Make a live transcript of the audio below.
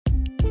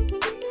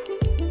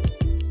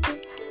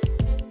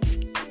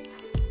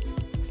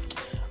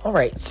All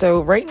right,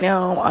 so right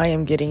now I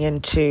am getting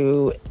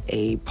into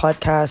a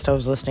podcast I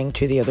was listening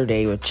to the other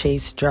day with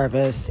Chase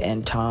Jarvis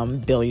and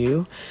Tom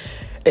Bilyeu.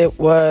 It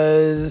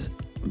was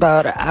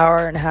about an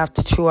hour and a half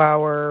to 2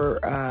 hour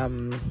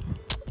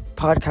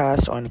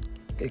podcast on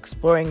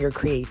exploring your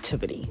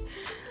creativity.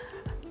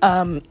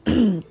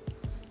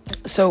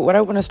 So what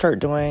I want to start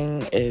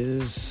doing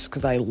is,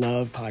 because I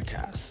love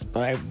podcasts,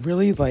 but I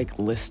really like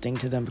listening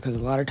to them because a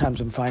lot of times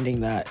I'm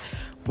finding that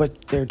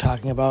what they're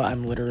talking about,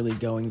 I'm literally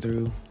going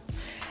through.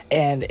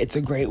 And it's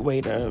a great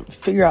way to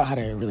figure out how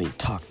to really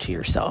talk to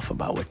yourself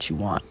about what you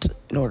want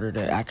in order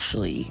to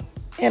actually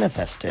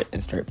manifest it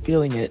and start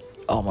feeling it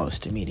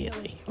almost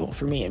immediately. Well,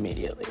 for me,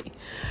 immediately.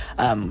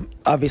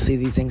 Obviously,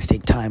 these things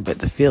take time, but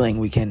the feeling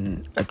we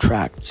can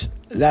attract,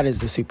 that is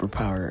the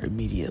superpower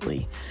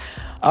immediately.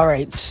 All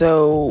right,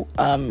 so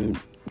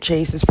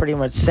Chase is pretty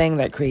much saying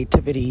that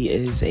creativity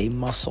is a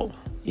muscle,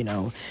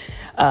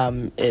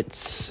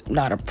 it's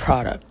not a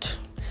product.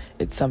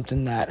 It's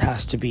something that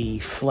has to be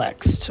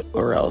flexed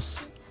or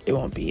else it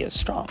won't be as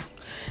strong.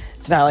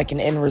 It's not like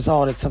an end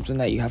result. It's something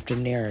that you have to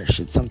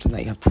nourish. It's something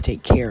that you have to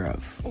take care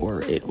of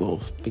or it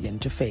will begin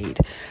to fade.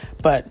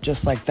 But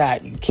just like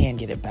that, you can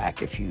get it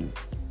back if you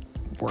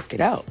work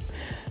it out,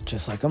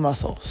 just like a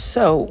muscle.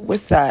 So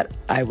with that,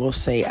 I will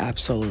say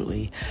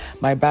absolutely.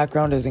 My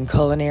background is in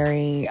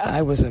culinary.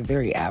 I was a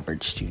very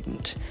average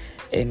student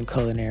in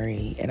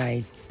culinary, and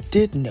I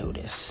did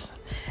notice,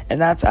 and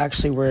that's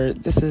actually where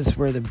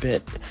the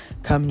bit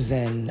comes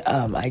in.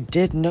 I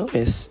did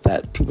notice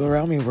that people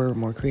around me were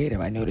more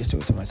creative. I noticed it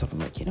within myself. I'm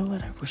like, you know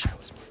what? I wish I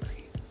was more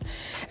creative.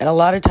 And a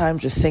lot of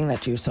times just saying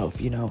that to yourself,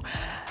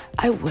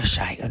 I wish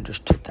I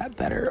understood that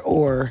better.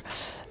 Or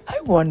I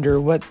wonder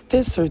what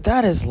this or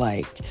that is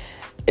like.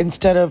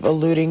 Instead of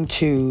alluding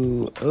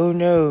to, oh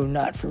no,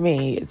 not for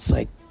me. It's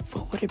like,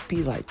 what would it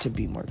be like to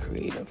be more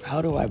creative?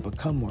 How do I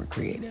become more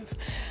creative?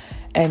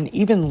 And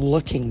even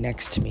looking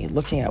next to me,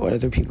 looking at what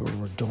other people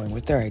were doing,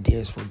 what their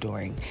ideas were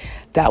doing,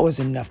 that was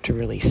enough to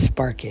really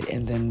spark it.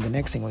 And then the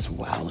next thing was,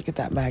 wow, look at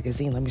that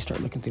magazine. Let me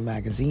start looking through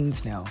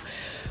magazines now,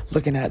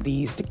 looking at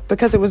these,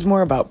 because it was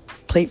more about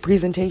plate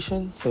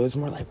presentation. So it was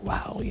more like,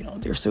 wow,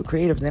 they're so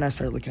creative. And then I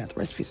started looking at the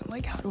recipes. I'm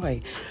like, how do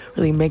I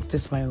really make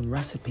this my own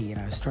recipe?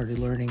 And I started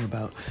learning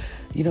about,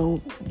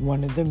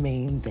 one of the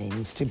main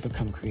things to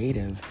become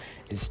creative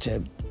is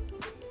to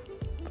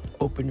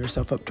open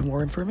yourself up to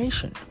more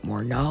information,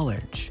 more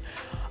knowledge,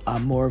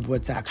 more of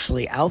what's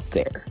actually out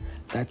there.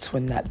 That's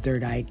when that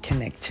third eye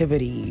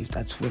connectivity,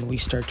 that's when we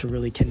start to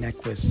really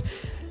connect with,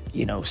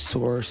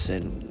 source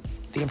and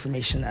the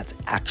information that's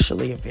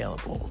actually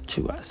available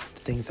to us,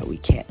 things that we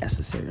can't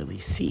necessarily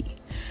see.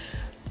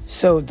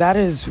 So that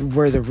is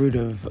where the root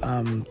of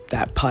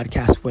that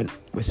podcast went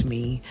with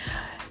me.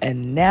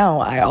 And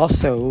now I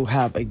also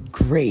have a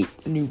great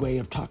new way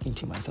of talking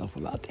to myself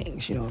about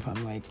things. If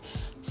I'm like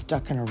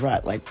stuck in a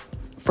rut, like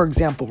for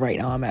example, right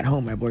now I'm at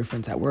home, my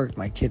boyfriend's at work,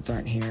 my kids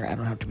aren't here, I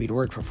don't have to be to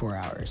work for 4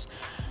 hours.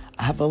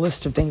 I have a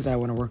list of things I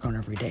want to work on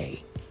every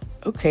day.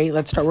 Okay,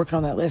 let's start working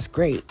on that list.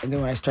 Great. And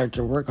then when I start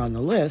to work on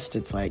the list,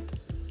 it's like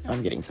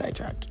I'm getting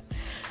sidetracked.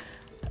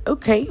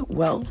 Okay,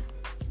 well,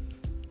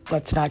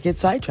 let's not get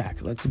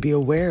sidetracked. Let's be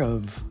aware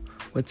of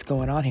what's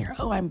going on here.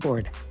 Oh, I'm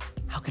bored.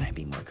 How can I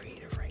be more creative?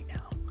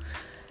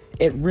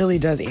 It really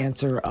does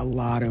answer a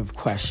lot of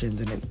questions,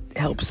 and it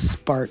helps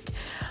spark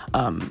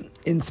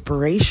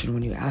inspiration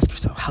when you ask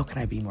yourself, how can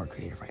I be more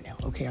creative right now?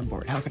 Okay, I'm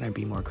bored. How can I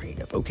be more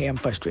creative? Okay, I'm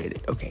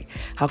frustrated. Okay,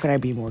 how can I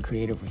be more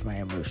creative with my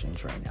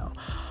emotions right now?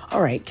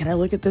 All right, can I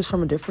look at this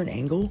from a different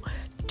angle?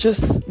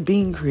 Just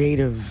being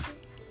creative,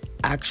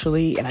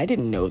 actually, and I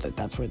didn't know that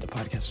that's where the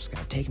podcast was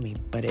going to take me,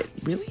 but it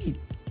really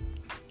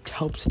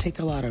helps take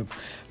a lot of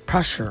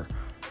pressure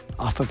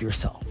off of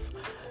yourself.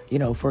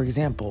 For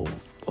example,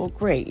 oh,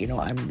 great,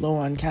 I'm low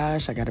on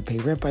cash, I got to pay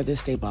rent by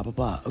this date, blah, blah,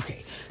 blah.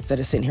 Okay, instead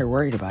of sitting here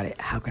worried about it,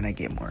 how can I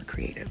get more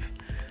creative?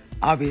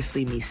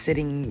 Obviously, me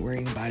sitting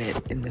worrying about it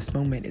in this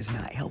moment is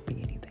not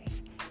helping anything,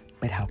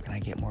 but how can I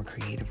get more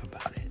creative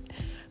about it?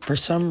 For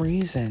some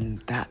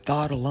reason, that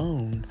thought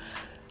alone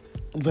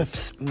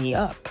lifts me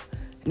up.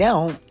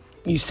 Now,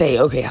 you say,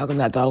 okay, how can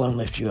that thought alone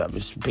lift you up?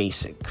 It's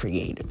basic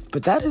creative.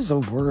 But that is a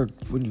word,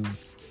 when you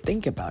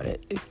think about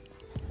it,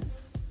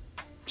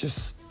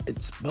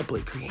 it's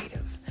bubbly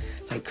creative.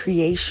 It's like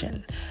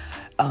creation,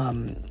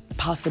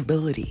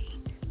 possibility,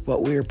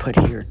 what we're put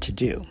here to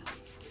do,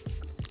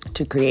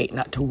 to create,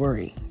 not to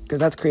worry, because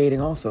that's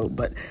creating also,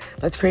 but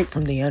let's create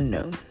from the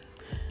unknown.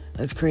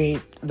 Let's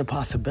create the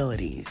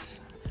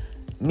possibilities.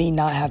 Me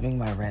not having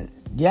my rent,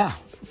 yeah,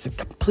 it's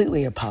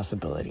completely a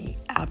possibility,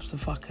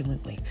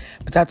 absolutely.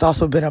 But that's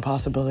also been a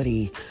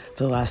possibility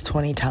for the last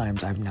 20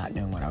 times I've not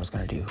known what I was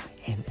going to do,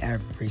 and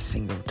every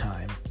single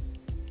time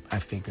I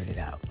figured it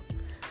out.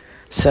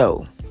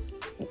 So,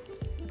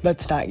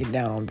 let's not get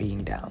down on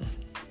being down.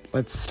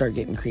 Let's start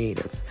getting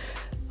creative.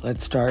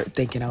 Let's start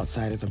thinking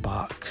outside of the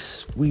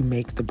box. We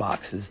make the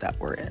boxes that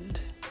we're in.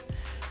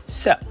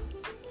 So,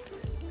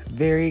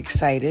 very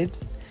excited,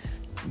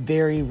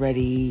 very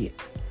ready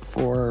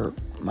for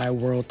my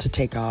world to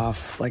take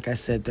off. Like I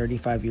said,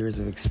 35 years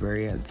of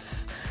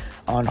experience.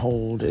 on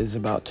hold is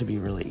about to be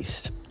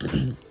released.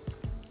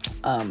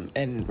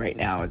 And right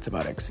now it's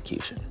about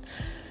execution.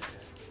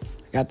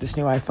 Got this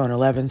new iPhone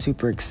 11,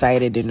 super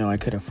excited, didn't know I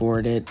could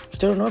afford it.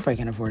 Still don't know if I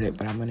can afford it,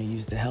 but I'm going to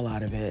use the hell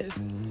out of it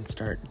and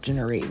start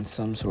generating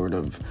some sort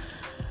of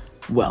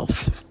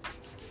wealth.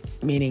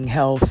 Meaning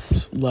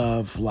health,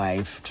 love,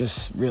 life,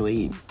 just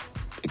really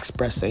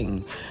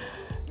expressing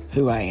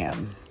who I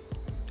am.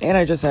 And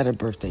I just had a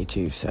birthday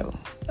too, so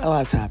a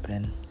lot's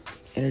happening.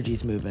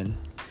 Energy's moving.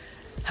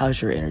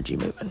 How's your energy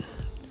moving?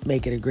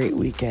 Make it a great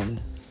weekend.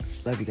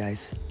 Love you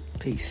guys.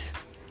 Peace.